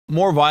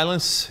More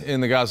violence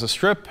in the Gaza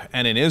Strip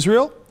and in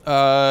Israel.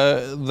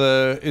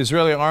 The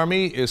Israeli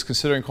army is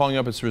considering calling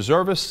up its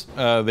reservists.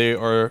 They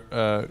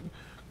are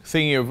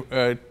thinking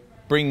of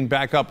bringing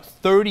back up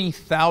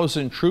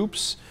 30,000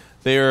 troops.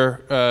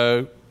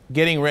 They're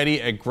getting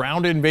ready a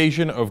ground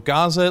invasion of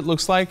Gaza, it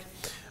looks like.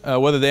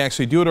 Whether they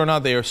actually do it or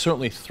not, they are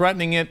certainly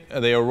threatening it.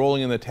 They are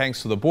rolling in the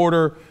tanks to the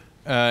border.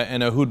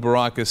 And Ehud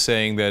Barak is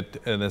saying that,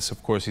 and this,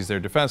 of course, he's their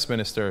defense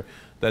minister,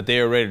 that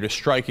they are ready to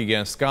strike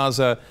against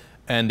Gaza.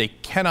 And they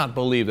cannot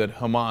believe that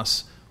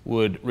Hamas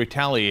would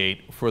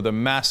retaliate for the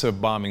massive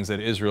bombings that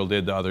Israel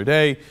did the other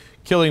day,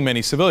 killing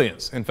many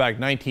civilians. In fact,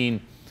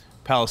 19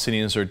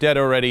 Palestinians are dead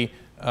already.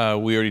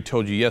 We already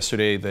told you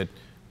yesterday that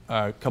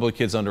a couple of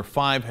kids under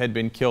 5 had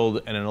been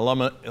killed, and an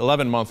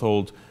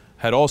 11-month-old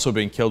had also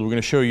been killed. We're going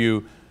to show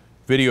you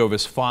video of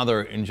his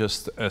father in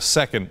just a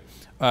second.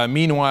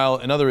 Meanwhile,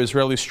 another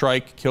Israeli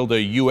strike killed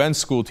a UN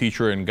school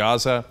teacher in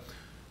Gaza.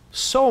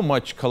 So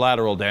much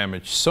collateral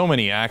damage, so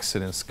many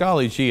accidents.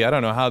 Golly gee, I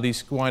don't know how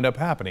these wind up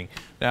happening.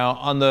 Now,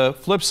 on the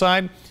flip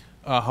side,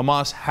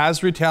 Hamas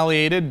has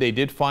retaliated. They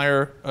did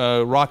fire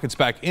rockets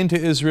back into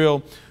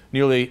Israel,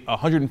 nearly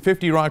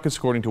 150 rockets,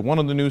 according to one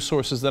of the news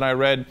sources that I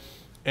read.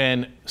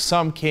 And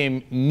some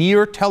came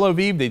near Tel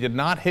Aviv. They did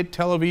not hit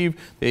Tel Aviv.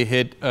 They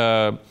hit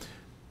an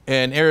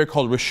area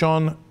called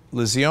Rishon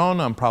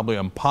LeZion. I'm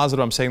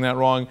positive I'm saying that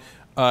wrong.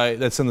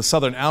 That's in the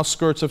southern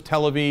outskirts of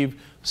Tel Aviv.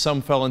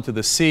 Some fell into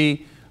the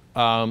sea.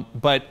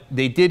 But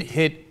they did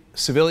hit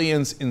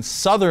civilians in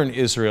southern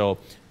Israel,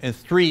 and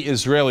 3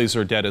 Israelis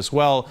are dead as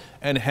well,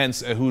 and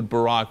hence Ehud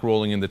Barak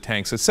rolling in the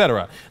tanks,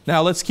 etc.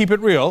 Now, let's keep it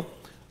real.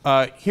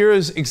 Here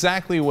is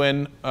exactly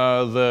when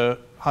the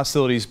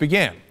hostilities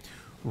began.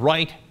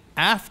 Right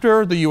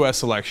after the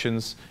U.S.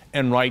 elections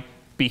and right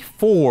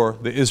before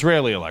the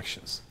Israeli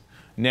elections.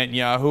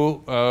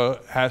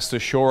 Netanyahu has to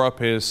shore up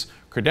his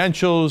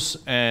credentials,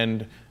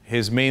 and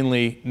is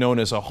mainly known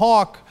as a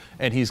hawk,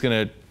 and he's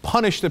going to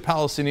punish the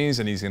Palestinians,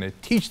 and he's going to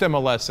teach them a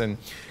lesson.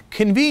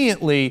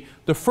 Conveniently,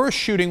 the first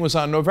shooting was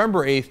on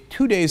November 8th,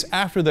 2 days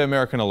after the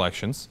American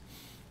elections.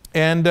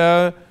 And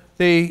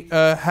they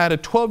had a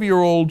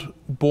 12-year-old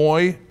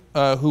boy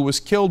who was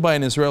killed by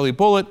an Israeli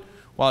bullet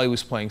while he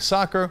was playing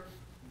soccer.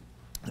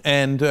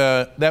 And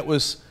that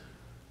was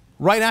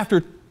right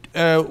after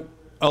a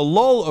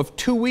lull of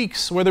 2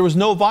 weeks where there was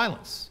no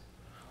violence.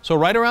 So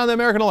right around the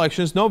American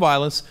elections, no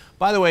violence.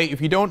 By the way,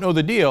 if you don't know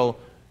the deal,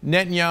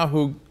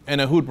 Netanyahu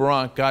and Ehud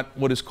Barak got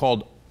what is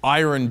called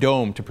Iron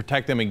Dome to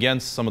protect them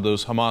against some of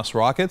those Hamas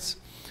rockets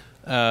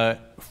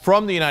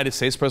from the United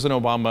States.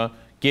 President Obama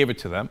gave it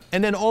to them.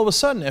 And then all of a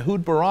sudden,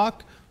 Ehud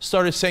Barak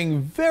started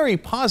saying very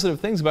positive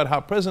things about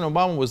how President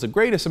Obama was the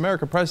greatest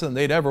American president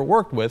they'd ever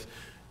worked with.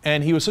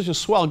 And he was such a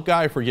swell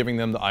guy for giving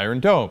them the Iron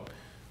Dome.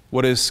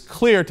 What is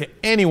clear to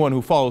anyone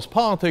who follows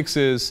politics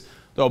is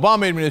the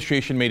Obama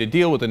administration made a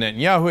deal with the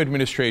Netanyahu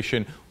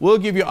administration. We'll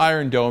give you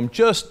Iron Dome,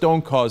 just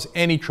don't cause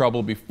any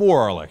trouble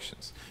before our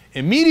elections.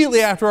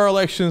 Immediately after our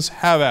elections,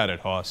 have at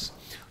it, Hoss.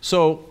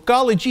 So,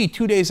 golly gee,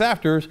 2 days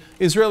after,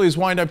 Israelis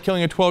wind up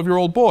killing a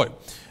 12-year-old boy.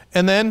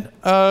 And then,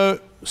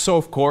 so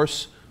of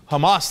course,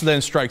 Hamas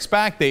then strikes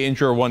back. They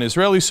injure 1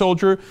 Israeli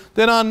soldier.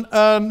 Then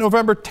on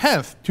November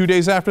 10th, 2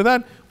 days after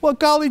that, well,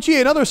 golly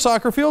gee, another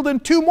soccer field,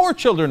 and 2 more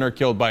children are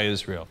killed by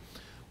Israel.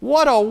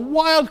 What a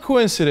wild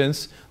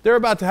coincidence. They're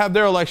about to have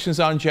their elections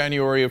on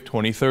January of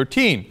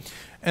 2013.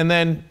 And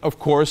then, of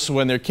course,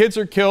 when their kids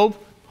are killed,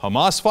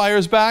 Hamas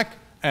fires back,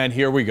 and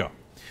here we go.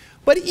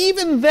 But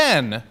even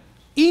then,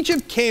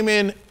 Egypt came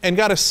in and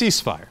got a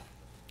ceasefire.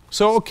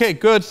 So, okay,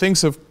 good,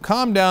 things have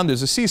calmed down,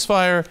 there's a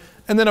ceasefire.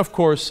 And then, of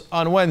course,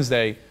 on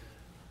Wednesday,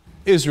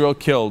 Israel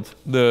killed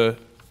the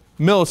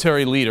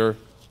military leader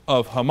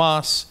of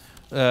Hamas.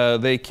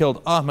 They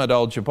killed Ahmed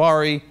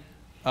al-Jabari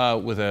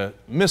with a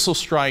missile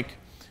strike.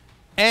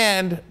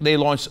 And they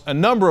launched a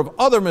number of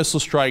other missile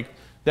strikes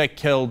that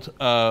killed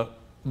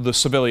the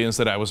civilians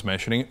that I was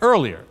mentioning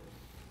earlier.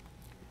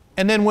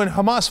 And then when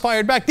Hamas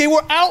fired back, they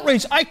were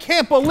outraged. I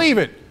can't believe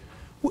it.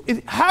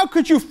 How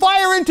could you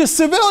fire into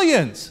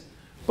civilians?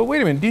 But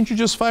wait a minute, didn't you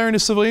just fire into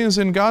civilians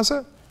in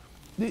Gaza?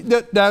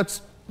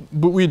 That's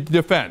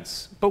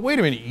defense. But wait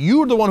a minute,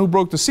 you're the one who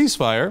broke the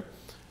ceasefire.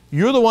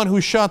 You're the one who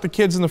shot the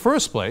kids in the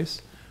first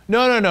place.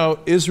 No.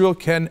 Israel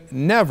can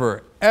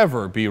never,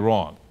 ever be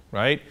wrong,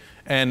 right?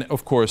 And,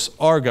 of course,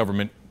 our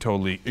government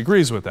totally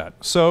agrees with that.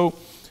 So,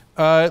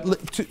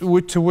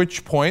 to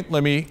which point,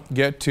 let me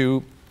get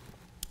to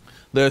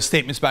the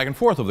statements back and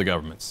forth of the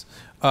governments.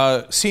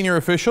 Senior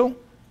official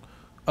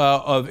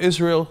of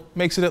Israel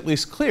makes it at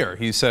least clear.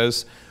 He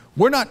says,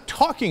 we're not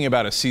talking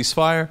about a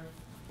ceasefire.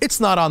 It's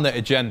not on the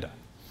agenda.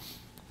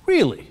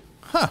 Really?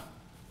 Huh.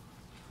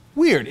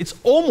 Weird. It's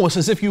almost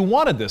as if you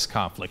wanted this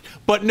conflict.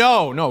 But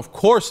no, of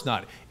course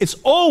not. It's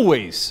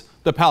always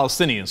the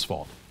Palestinians'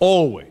 fault.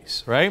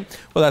 Always, right?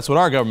 Well, that's what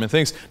our government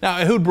thinks. Now,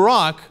 Ehud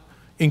Barak,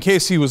 in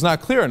case he was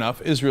not clear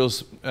enough,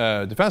 Israel's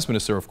defense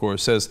minister, of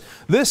course, says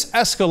this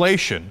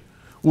escalation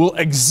will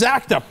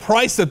exact a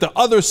price that the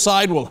other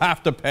side will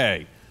have to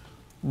pay.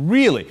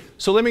 Really?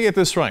 So let me get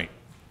this right.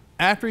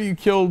 after you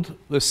killed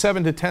the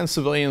 7 to 10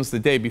 civilians the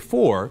day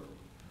before,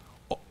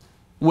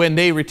 when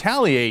they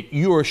retaliate,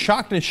 you are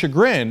shocked and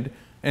chagrined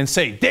and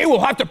say, they will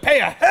have to pay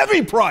a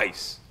heavy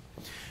price.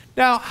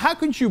 Now, how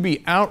could you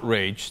be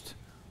outraged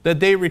that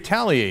they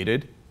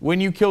retaliated when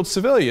you killed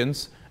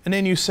civilians, and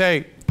then you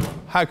say,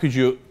 how could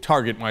you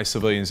target my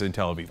civilians in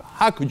Tel Aviv?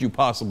 How could you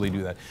possibly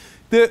do that?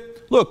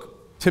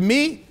 Look, to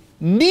me,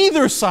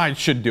 neither side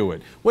should do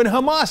it. When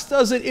Hamas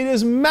does it, it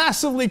is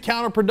massively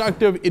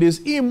counterproductive, it is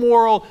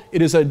immoral,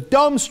 it is a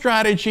dumb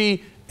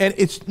strategy, and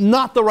it's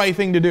not the right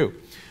thing to do.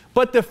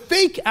 But the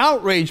fake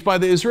outrage by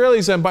the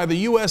Israelis and by the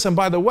US and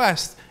by the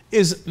West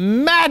is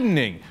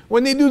maddening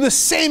when they do the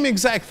same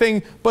exact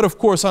thing, but of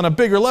course on a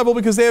bigger level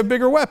because they have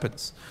bigger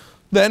weapons.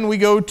 Then we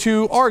go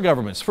to our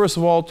governments. First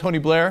of all, Tony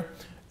Blair,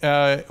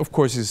 of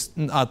course he's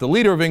not the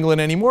leader of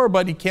England anymore,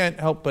 but he can't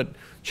help but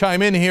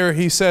chime in here.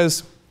 He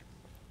says,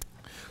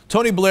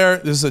 Tony Blair,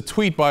 this is a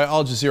tweet by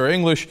Al Jazeera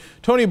English,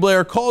 Tony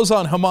Blair calls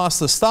on Hamas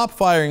to stop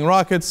firing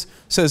rockets,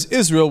 says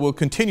Israel will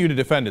continue to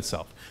defend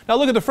itself. Now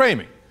look at the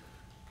framing.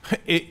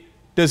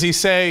 Does he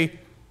say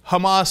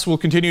Hamas will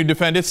continue to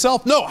defend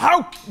itself? No,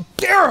 how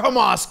dare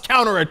Hamas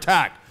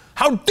counterattack?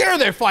 How dare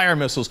they fire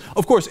missiles?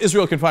 Of course,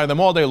 Israel can fire them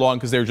all day long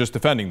because they're just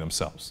defending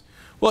themselves.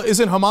 Well,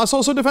 isn't Hamas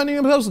also defending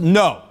themselves?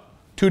 No.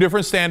 Two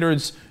different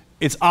standards.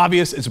 It's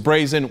obvious, it's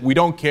brazen, we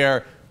don't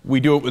care, we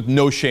do it with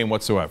no shame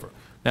whatsoever.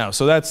 Now,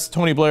 so that's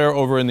Tony Blair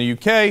over in the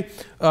UK.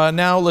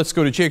 Now let's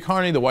go to Jake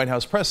Harney, the White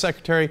House press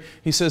secretary.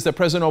 He says that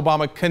President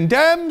Obama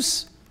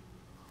condemns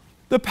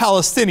the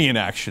Palestinian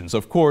actions,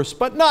 of course,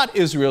 but not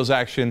Israel's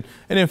action.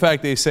 And in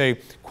fact, they say,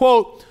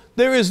 quote,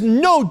 there is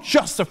no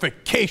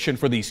justification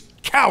for these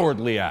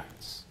cowardly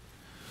acts.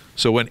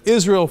 So when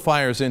Israel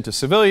fires into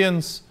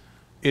civilians,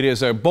 it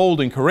is a bold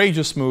and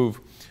courageous move.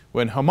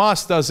 When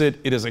Hamas does it,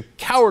 it is a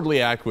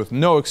cowardly act with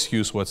no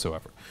excuse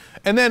whatsoever.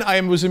 And then I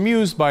was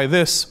amused by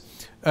this.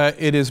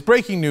 It is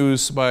breaking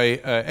news by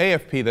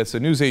AFP, that's a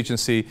news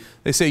agency.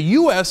 They say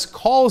U.S.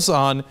 calls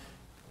on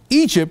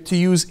Egypt to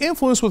use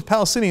influence with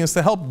Palestinians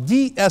to help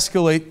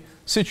de-escalate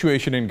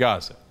situation in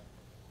Gaza.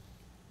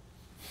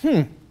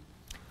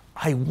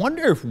 I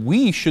wonder if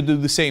we should do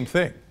the same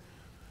thing.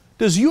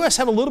 Does U.S.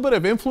 have a little bit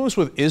of influence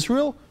with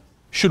Israel?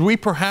 Should we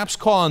perhaps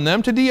call on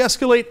them to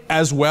de-escalate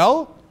as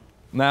well?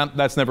 Nah,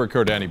 that's never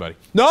occurred to anybody.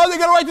 No, they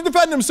got a right to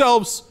defend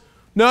themselves.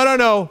 No, no,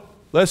 no.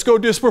 Let's go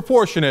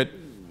disproportionate.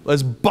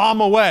 Let's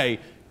bomb away.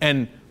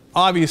 And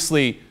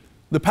obviously,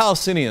 the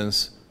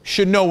Palestinians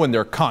should know when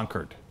they're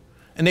conquered.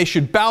 And they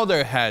should bow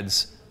their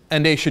heads,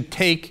 and they should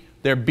take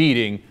their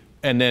beating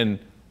and then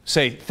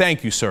say,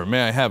 thank you, sir,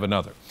 may I have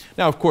another?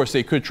 Now, of course,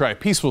 they could try a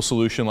peaceful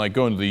solution like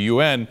going to the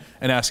UN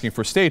and asking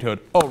for statehood.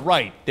 Oh,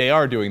 right, they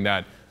are doing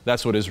that.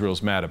 That's what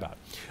Israel's mad about.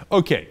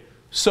 Okay,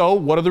 so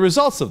what are the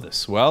results of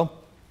this? Well,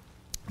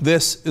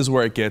 this is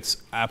where it gets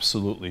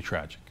absolutely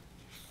tragic.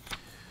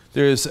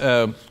 There's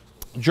a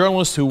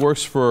journalist who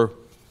works for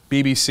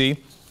BBC,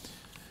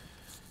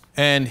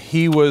 and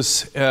he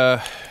was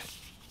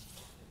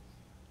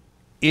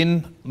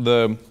in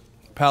the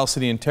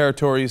Palestinian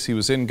territories. He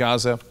was in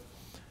Gaza,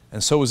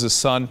 and so was his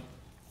son.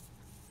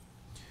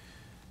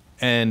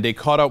 And they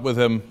caught up with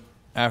him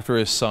after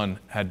his son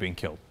had been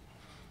killed.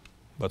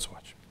 Let's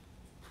watch.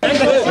 Our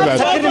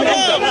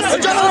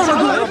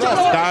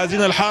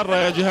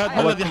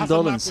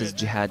condolences,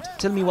 Jihad.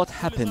 Tell me what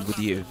happened with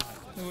you.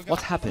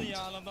 What happened?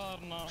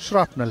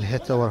 Shrapnel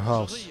hit our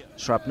house.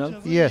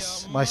 Shrapnel?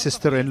 Yes, my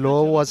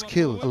sister-in-law was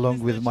killed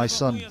along with my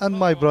son, and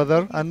my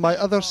brother and my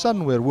other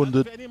son were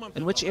wounded.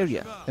 In which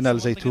area? In Al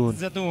Zaytun.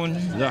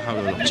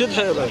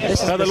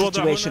 This is the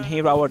situation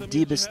here. Our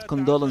deepest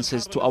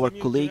condolences to our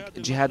colleague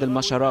Jihad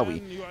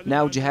al-Misharawi.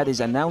 Now Jihad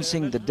is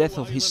announcing the death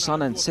of his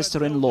son and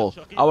sister-in-law.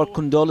 Our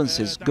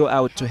condolences go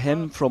out to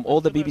him from all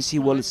the BBC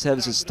World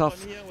Services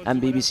staff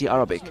and BBC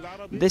Arabic.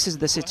 This is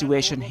the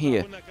situation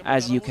here,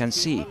 as you can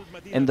see,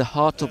 in the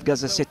heart of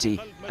Gaza City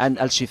and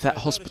Al-Shifa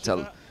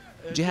Hospital.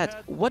 Jihad,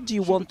 what do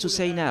you want to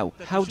say now?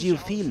 How do you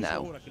feel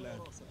now?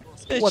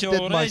 What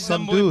did my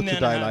son do to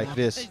die like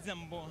this?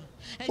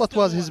 What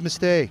was his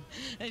mistake?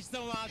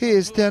 He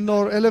is 10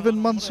 or 11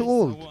 months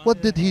old.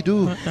 What did he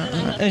do?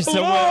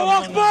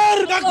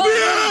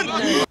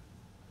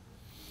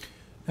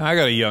 I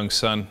got a young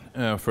son.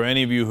 For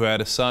any of you who had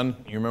a son,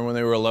 you remember when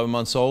they were 11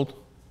 months old?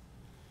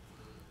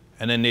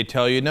 And then they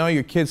tell you, no,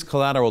 your kid's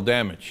collateral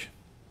damage.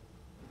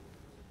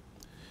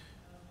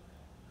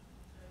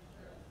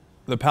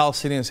 The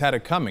Palestinians had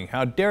it coming.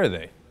 How dare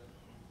they?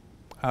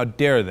 How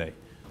dare they?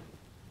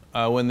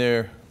 When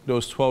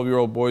those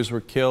 12-year-old boys were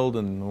killed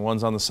and the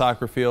ones on the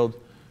soccer field,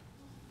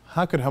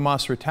 how could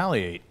Hamas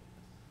retaliate?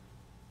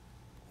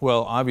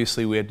 Well,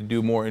 obviously, we had to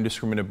do more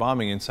indiscriminate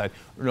bombing inside.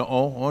 No,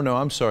 oh no,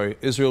 I'm sorry.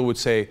 Israel would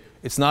say,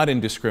 it's not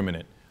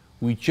indiscriminate.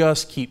 We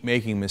just keep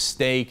making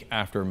mistake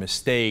after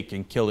mistake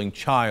and killing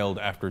child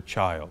after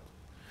child.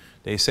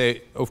 They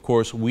say, of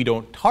course, we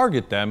don't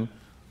target them.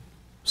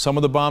 Some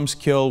of the bombs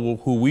kill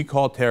who we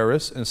call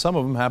terrorists, and some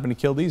of them happen to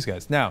kill these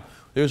guys. Now,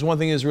 there's one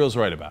thing Israel's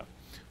right about.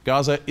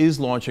 Gaza is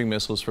launching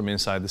missiles from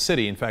inside the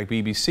city. In fact,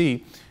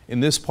 BBC, in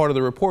this part of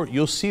the report,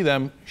 you'll see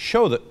them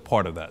show that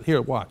part of that.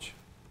 Here, watch.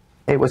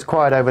 It was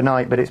quiet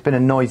overnight, but it's been a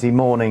noisy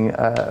morning.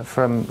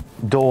 From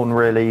dawn,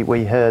 really,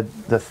 we heard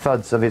the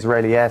thuds of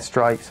Israeli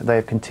airstrikes. They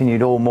have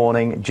continued all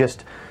morning.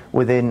 Just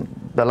within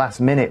the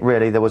last minute,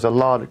 really, there was a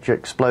large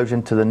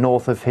explosion to the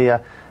north of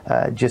here,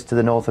 just to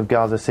the north of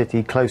Gaza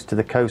City, close to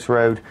the coast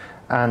road.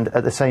 And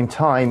at the same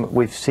time,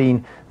 we've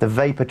seen the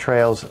vapor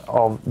trails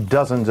of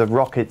dozens of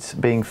rockets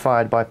being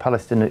fired by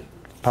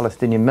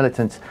Palestinian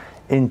militants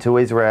into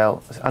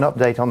Israel. An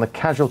update on the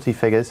casualty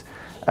figures.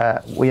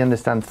 We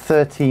understand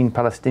 13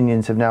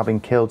 Palestinians have now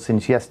been killed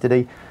since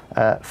yesterday,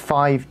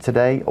 5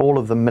 today, all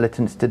of them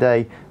militants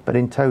today, but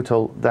in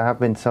total there have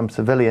been some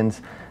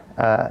civilians,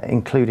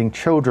 including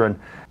children.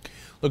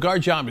 Look, our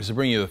job is to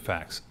bring you the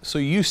facts. So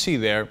you see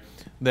there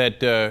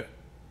that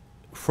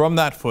from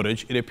that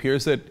footage, it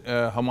appears that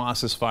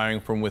Hamas is firing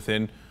from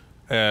within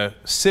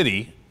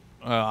city,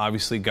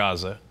 obviously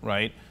Gaza,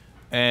 right?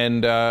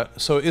 And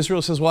so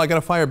Israel says, well, I got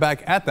to fire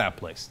back at that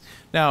place.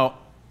 Now,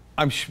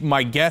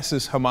 my guess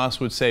is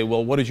Hamas would say,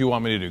 well, what did you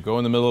want me to do? Go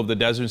in the middle of the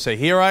desert and say,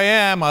 here I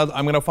am, I'm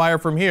going to fire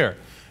from here.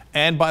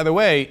 And by the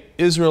way,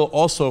 Israel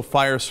also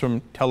fires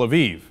from Tel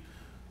Aviv,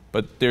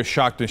 but they're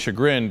shocked and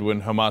chagrined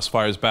when Hamas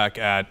fires back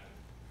at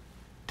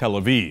Tel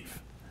Aviv.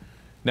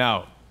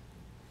 Now,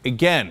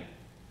 again,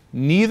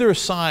 neither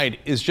side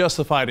is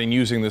justified in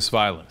using this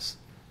violence.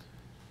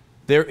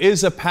 There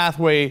is a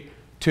pathway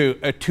to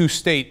a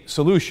two-state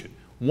solution.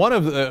 One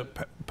of the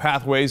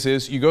pathways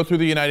is you go through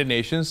the United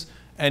Nations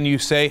and you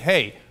say,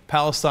 hey,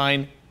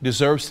 Palestine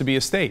deserves to be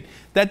a state.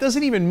 That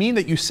doesn't even mean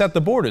that you set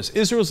the borders.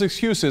 Israel's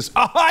excuse is,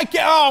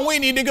 we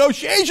need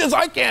negotiations.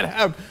 I can't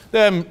have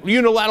them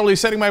unilaterally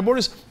setting my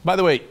borders. By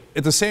the way,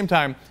 at the same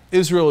time,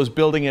 Israel is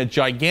building a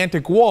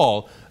gigantic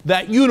wall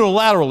that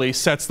unilaterally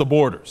sets the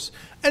borders.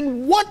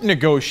 And what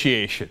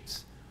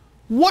negotiations?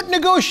 What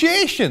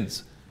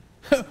negotiations?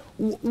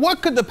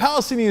 What could the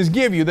Palestinians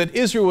give you that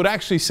Israel would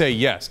actually say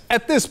yes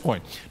at this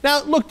point?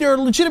 Now, look, there are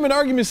legitimate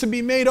arguments to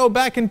be made. Oh,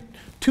 back in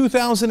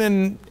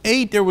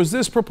 2008, there was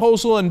this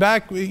proposal, and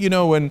back,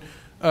 when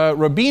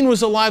Rabin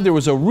was alive, there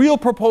was a real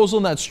proposal,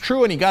 and that's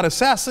true, and he got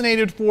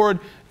assassinated for it,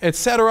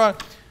 etc.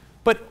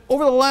 But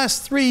over the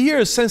last 3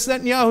 years, since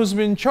Netanyahu's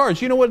been in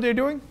charge, you know what they're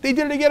doing? They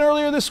did it again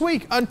earlier this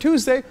week. On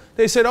Tuesday,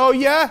 they said, oh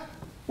yeah,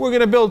 we're going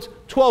to build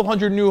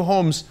 1,200 new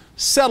homes,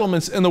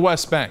 settlements in the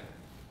West Bank.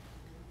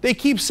 They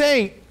keep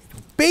saying,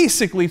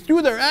 basically,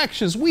 through their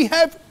actions, we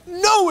have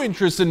no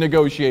interest in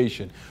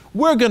negotiation.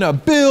 We're going to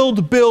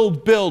build,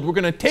 build, build. We're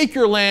going to take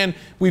your land.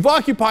 We've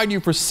occupied you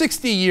for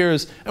 60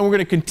 years, and we're going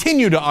to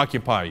continue to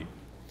occupy you.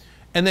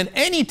 And then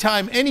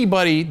anytime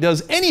anybody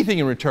does anything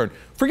in return,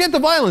 forget the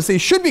violence. They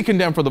should be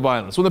condemned for the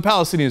violence when the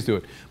Palestinians do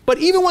it. But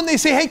even when they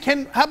say,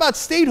 hey, how about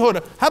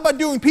statehood? How about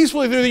doing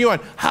peacefully through the UN?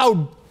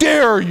 How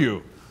dare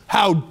you?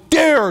 How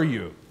dare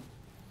you?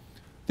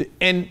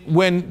 And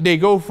when they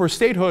go for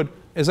statehood,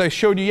 as I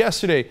showed you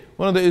yesterday,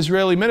 one of the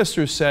Israeli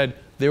ministers said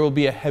there will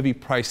be a heavy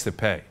price to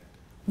pay.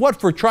 What,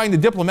 for trying the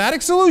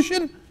diplomatic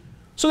solution?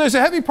 So there's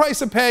a heavy price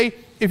to pay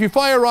if you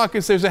fire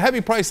rockets. There's a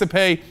heavy price to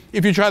pay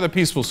if you try the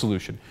peaceful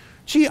solution.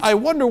 Gee, I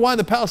wonder why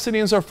the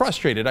Palestinians are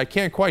frustrated. I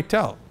can't quite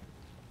tell.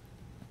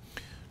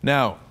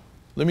 Now,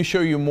 let me show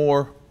you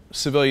more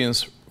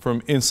civilians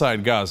from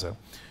inside Gaza.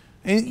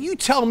 And you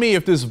tell me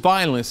if this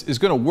violence is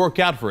going to work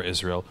out for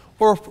Israel,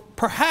 or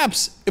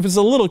perhaps if it's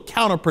a little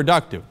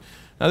counterproductive.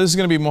 Now, this is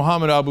going to be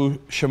Mohammed Abu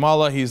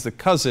Shamala. He's the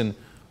cousin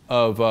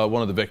of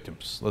one of the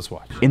victims. Let's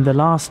watch. In the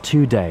last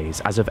 2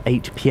 days, as of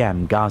 8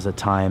 p.m. Gaza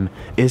time,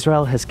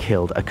 Israel has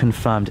killed a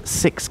confirmed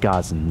 6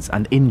 Gazans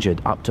and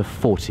injured up to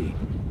 40.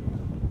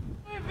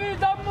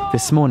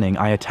 This morning,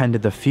 I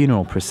attended the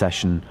funeral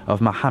procession of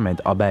Mohammed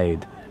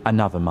Obaid,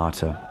 another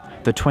martyr.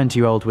 The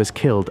 20-year-old was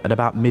killed at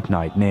about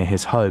midnight near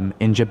his home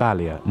in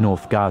Jabalia,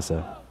 North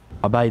Gaza.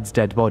 Obaid's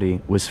dead body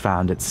was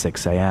found at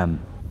 6 a.m.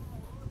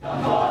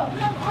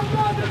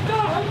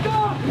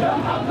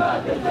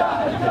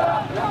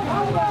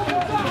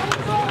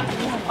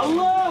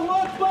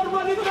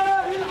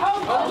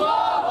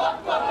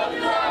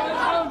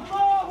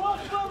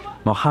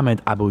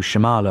 Mohammed Abu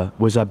Shamala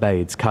was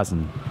Obaid's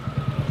cousin.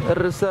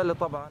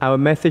 Our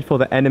message for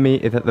the enemy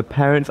is that the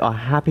parents are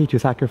happy to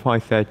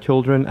sacrifice their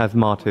children as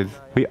martyrs.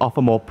 We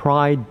offer more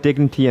pride,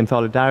 dignity and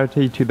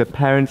solidarity to the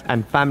parents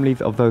and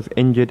families of those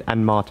injured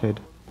and martyred.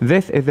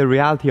 This is the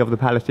reality of the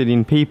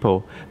Palestinian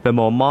people. The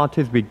more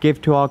martyrs we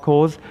give to our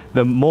cause,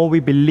 the more we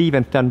believe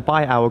and stand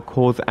by our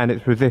cause and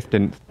its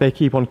resistance. They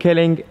keep on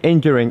killing,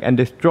 injuring and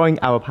destroying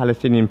our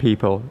Palestinian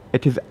people.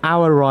 It is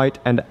our right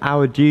and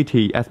our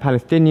duty as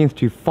Palestinians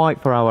to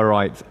fight for our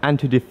rights and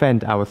to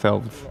defend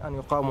ourselves.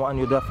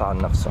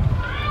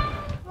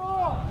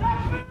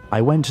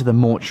 I went to the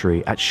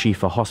mortuary at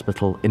Shifa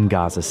Hospital in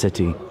Gaza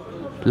City.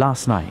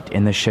 Last night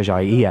in the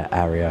Shajaiya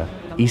area,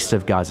 east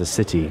of Gaza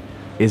City,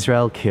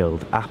 Israel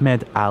killed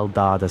Ahmed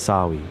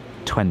al-Dardasawi,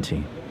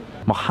 20,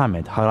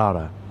 Mohammed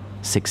Harara,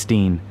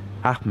 16,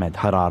 Ahmed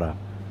Harara,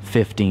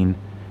 15,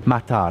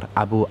 Matar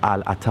Abu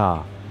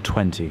al-Attar,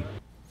 20.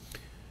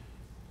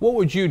 What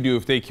would you do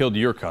if they killed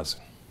your cousin?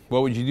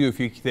 What would you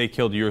do if they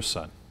killed your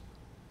son?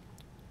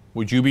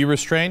 Would you be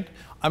restrained?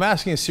 I'm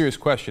asking a serious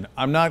question.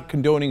 I'm not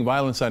condoning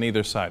violence on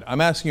either side. I'm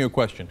asking you a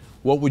question.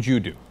 What would you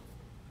do?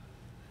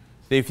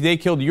 If they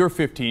killed your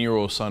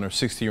 15-year-old son or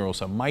 16-year-old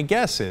son, my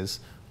guess is,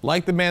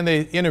 like the man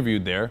they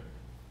interviewed there,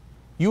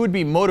 you would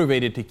be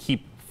motivated to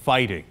keep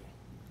fighting.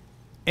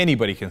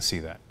 Anybody can see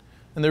that.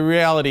 And the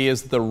reality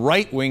is that the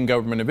right-wing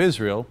government of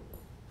Israel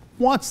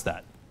wants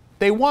that.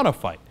 They want to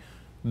fight.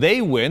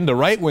 They win, the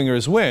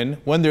right-wingers win,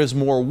 when there's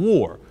more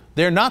war.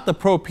 They're not the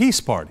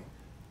pro-peace party.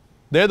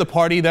 They're the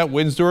party that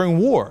wins during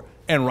war.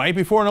 And right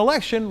before an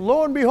election,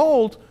 lo and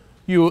behold,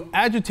 you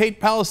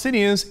agitate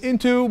Palestinians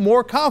into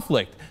more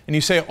conflict. And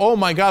you say, oh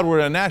my God, we're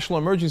in a national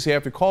emergency. I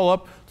have to call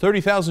up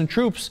 30,000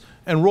 troops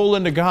and roll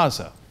into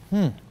Gaza.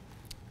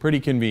 Pretty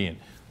convenient.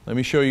 Let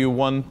me show you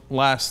one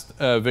last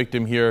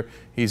victim here.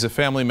 He's a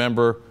family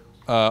member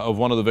of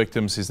one of the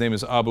victims. His name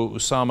is Abu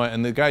Usama.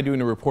 And the guy doing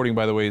the reporting,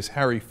 by the way, is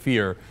Harry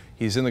Fear.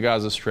 He's in the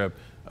Gaza Strip.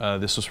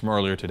 This was from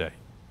earlier today.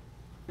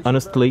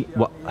 Honestly,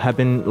 what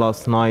happened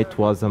last night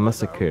was a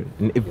massacre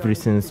in every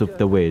sense of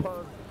the word.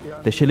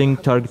 The shelling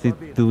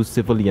targeted those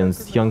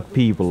civilians, young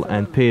people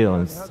and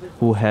parents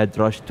who had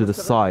rushed to the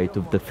site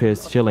of the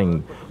first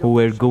shelling, who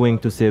were going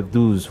to save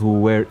those who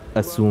were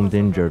assumed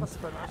injured,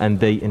 and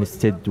they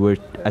instead were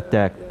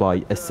attacked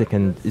by a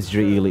second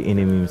Israeli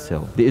enemy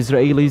missile. The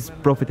Israelis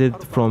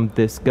profited from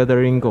this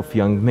gathering of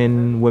young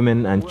men,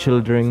 women and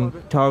children,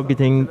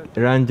 targeting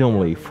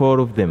randomly. 4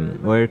 of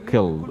them were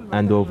killed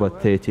and over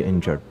 30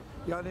 injured.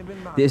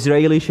 The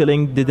Israeli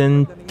shelling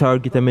didn't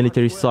target a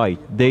military site,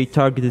 they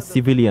targeted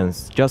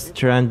civilians,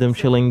 just random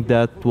shelling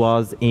that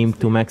was aimed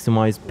to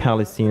maximize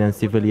Palestinian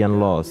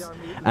civilian loss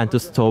and to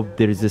stop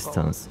the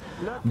resistance.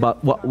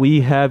 But what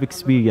we have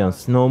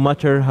experienced, no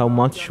matter how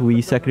much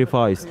we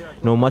sacrifice,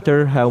 no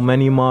matter how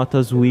many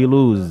martyrs we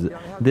lose,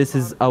 this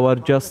is our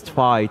just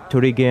fight to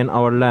regain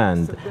our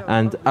land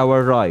and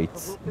our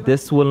rights.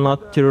 This will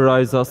not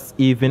terrorize us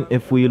even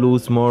if we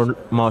lose more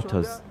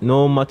martyrs.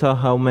 No matter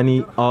how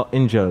many are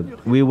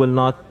injured, we will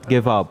not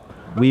give up.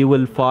 We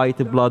will fight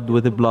blood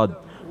with blood.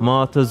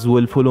 Martyrs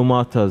will follow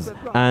martyrs,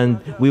 and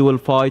we will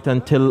fight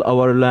until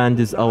our land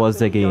is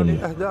ours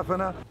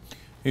again.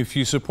 If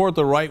you support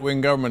the right-wing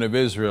government of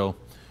Israel,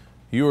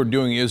 you are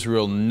doing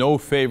Israel no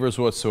favors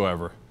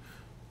whatsoever.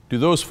 Do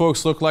those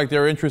folks look like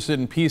they're interested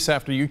in peace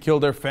after you kill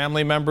their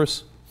family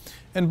members?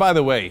 And by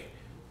the way,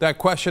 that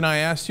question I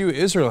asked you,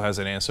 Israel has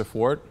an answer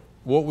for it.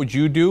 What would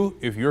you do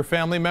if your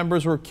family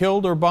members were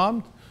killed or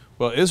bombed?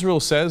 Well,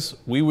 Israel says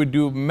we would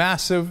do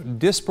massive,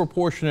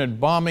 disproportionate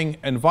bombing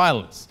and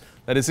violence.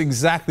 That is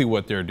exactly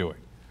what they're doing.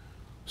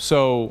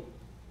 So,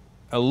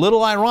 a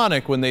little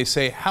ironic when they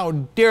say, how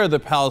dare the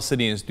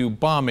Palestinians do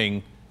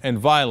bombing and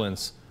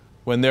violence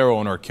when their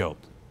own are killed.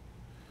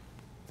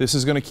 This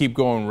is going to keep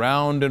going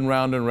round and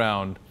round and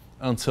round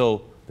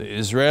until the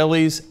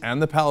Israelis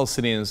and the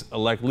Palestinians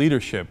elect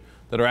leadership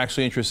that are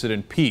actually interested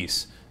in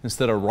peace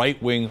instead of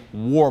right-wing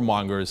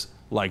warmongers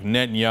like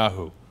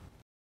Netanyahu.